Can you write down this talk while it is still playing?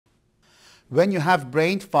When you have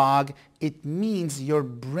brain fog, it means your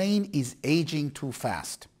brain is aging too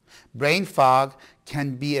fast. Brain fog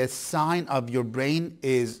can be a sign of your brain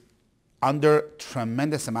is under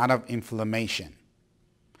tremendous amount of inflammation.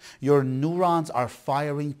 Your neurons are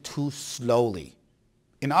firing too slowly.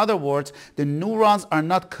 In other words, the neurons are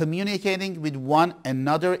not communicating with one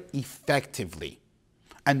another effectively.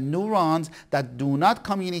 And neurons that do not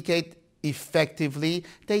communicate effectively,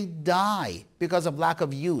 they die because of lack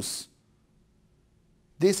of use.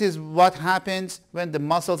 This is what happens when the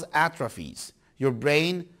muscles atrophies. Your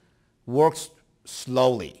brain works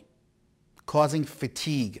slowly, causing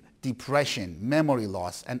fatigue, depression, memory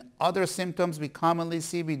loss, and other symptoms we commonly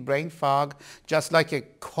see with brain fog. Just like a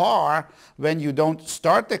car, when you don't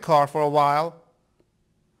start the car for a while,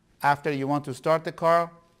 after you want to start the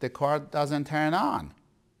car doesn't turn on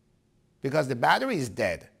because the battery is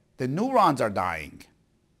dead. The neurons are dying.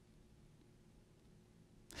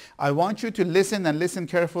 I want you to listen and listen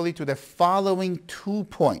carefully to the following 2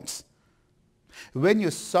 points. When you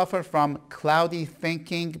suffer from cloudy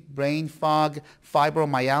thinking, brain fog,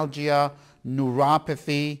 fibromyalgia,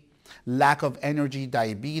 neuropathy, lack of energy,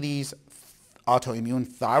 diabetes, autoimmune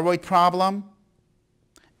thyroid problem,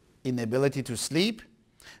 inability to sleep,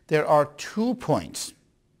 there are 2 points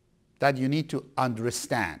that you need to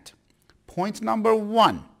understand. Point number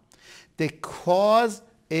 1, the cause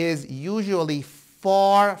is usually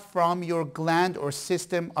far from your gland or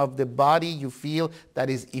system of the body you feel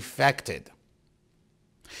that is affected.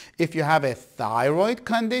 If you have a thyroid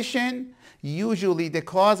condition, usually the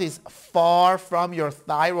cause is far from your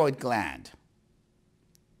thyroid gland.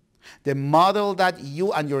 The model that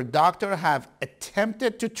you and your doctor have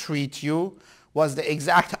attempted to treat you was the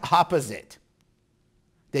exact opposite.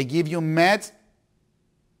 They give you meds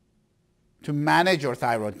to manage your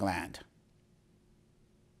thyroid gland.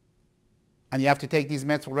 And you have to take these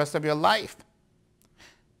meds for the rest of your life.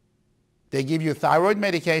 They give you thyroid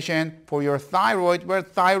medication for your thyroid, where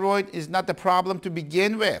thyroid is not the problem to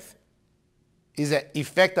begin with. It's an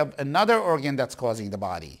effect of another organ that's causing the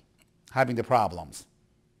body having the problems.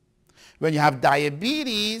 When you have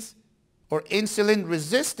diabetes or insulin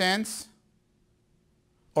resistance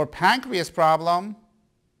or pancreas problem,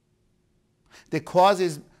 the cause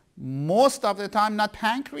is most of the time not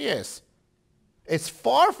pancreas. It's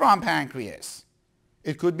far from pancreas.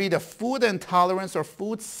 It could be the food intolerance or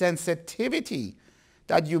food sensitivity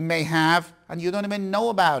that you may have and you don't even know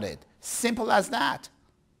about it. Simple as that.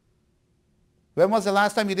 When was the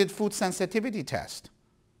last time you did food sensitivity test?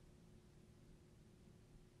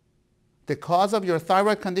 The cause of your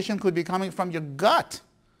thyroid condition could be coming from your gut.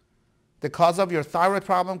 The cause of your thyroid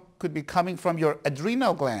problem could be coming from your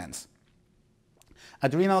adrenal glands.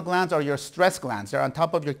 Adrenal glands are your stress glands. They're on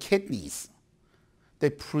top of your kidneys. They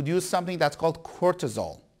produce something that's called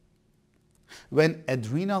cortisol. When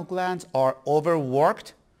adrenal glands are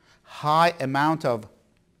overworked, high amount of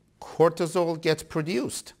cortisol gets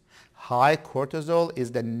produced. High cortisol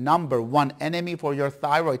is the #1 enemy for your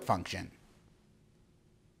thyroid function.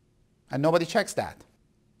 And nobody checks that.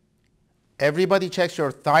 Everybody checks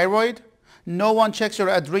your thyroid. No one checks your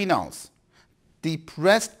adrenals.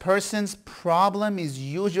 Depressed person's problem is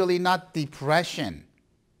usually not depression.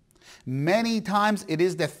 Many times it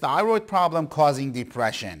is the thyroid problem causing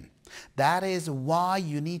depression. That is why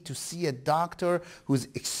you need to see a doctor who's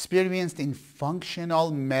experienced in functional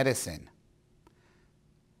medicine.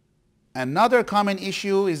 Another common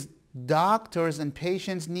issue is doctors and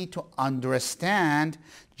patients need to understand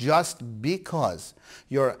just because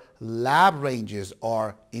your lab ranges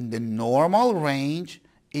are in the normal range,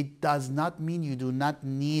 it does not mean you do not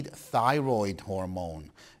need thyroid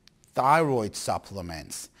hormone, thyroid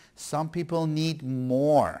supplements. Some people need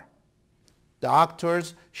more.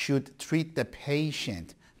 Doctors should treat the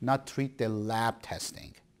patient, not treat the lab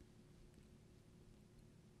testing.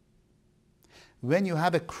 When you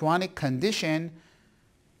have a chronic condition,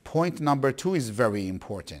 point number 2 is very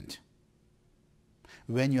important.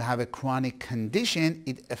 When you have a chronic condition,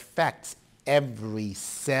 it affects every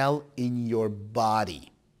cell in your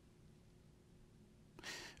body.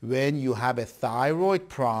 When you have a thyroid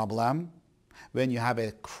problem, when you have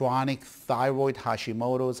a chronic thyroid,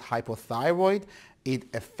 Hashimoto's, hypothyroid, it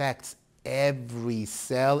affects every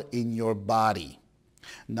cell in your body.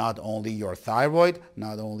 Not only your thyroid,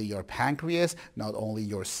 not only your pancreas, not only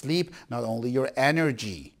your sleep, not only your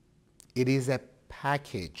energy. It is a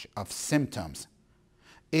package of symptoms.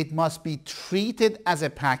 It must be treated as a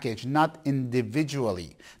package, not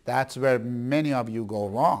individually. That's where many of you go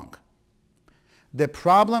wrong. The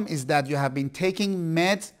problem is that you have been taking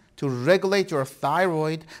meds to regulate your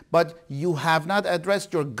thyroid, but you have not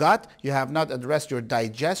addressed your gut, you have not addressed your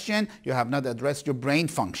digestion, you have not addressed your brain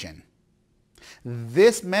function.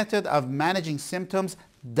 This method of managing symptoms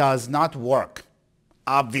does not work,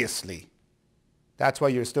 obviously. That's why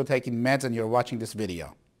you're still taking meds and you're watching this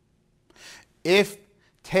video. If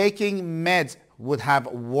taking meds would have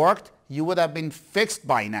worked, you would have been fixed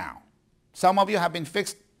by now. Some of you have been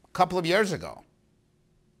fixed a couple of years ago.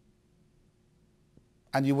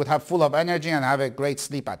 And you would have full of energy and have a great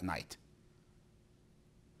sleep at night.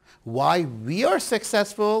 Why we are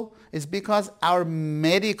successful is because our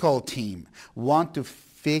medical team want to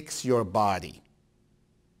fix your body.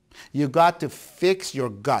 You got to fix your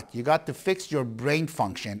gut. You got to fix your brain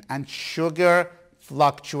function and sugar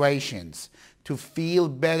fluctuations to feel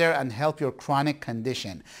better and help your chronic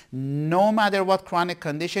condition. No matter what chronic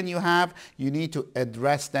condition you have, you need to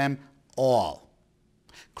address them all.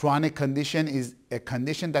 Chronic condition is a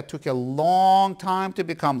condition that took a long time to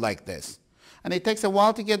become like this. And it takes a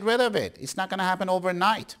while to get rid of it. It's not going to happen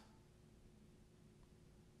overnight.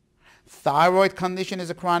 Thyroid condition is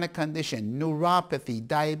a chronic condition. Neuropathy,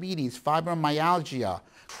 diabetes, fibromyalgia,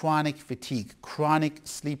 chronic fatigue, chronic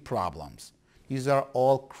sleep problems. These are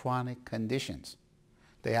all chronic conditions.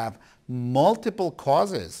 They have multiple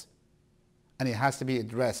causes, and it has to be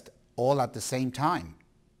addressed all at the same time.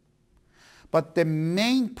 But the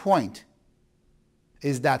main point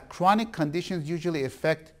is that chronic conditions usually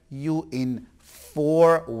affect you in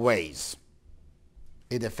 4 ways.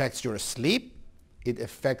 It affects your sleep, it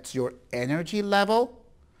affects your energy level,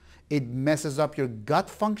 it messes up your gut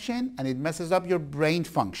function, and it messes up your brain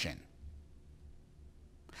function.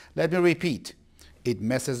 Let me repeat. It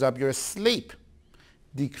messes up your sleep,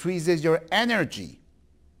 decreases your energy,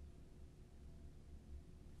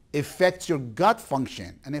 affects your gut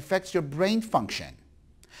function, and affects your brain function.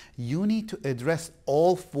 You need to address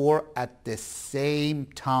all 4 at the same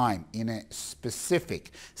time in a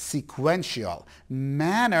specific, sequential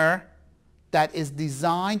manner that is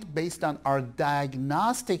designed based on our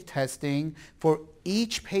diagnostic testing for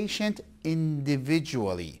each patient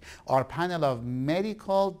individually. Our panel of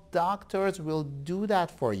medical doctors will do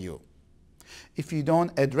that for you. If you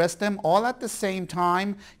don't address them all at the same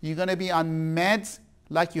time, you're going to be on meds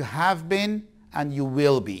like you have been and you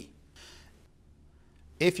will be.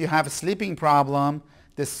 If you have a sleeping problem,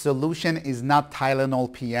 the solution is not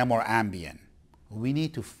Tylenol PM or Ambien. We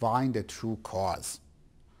need to find the true cause.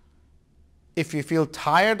 If you feel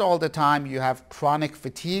tired all the time, you have chronic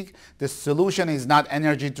fatigue, the solution is not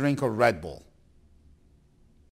energy drink or Red Bull.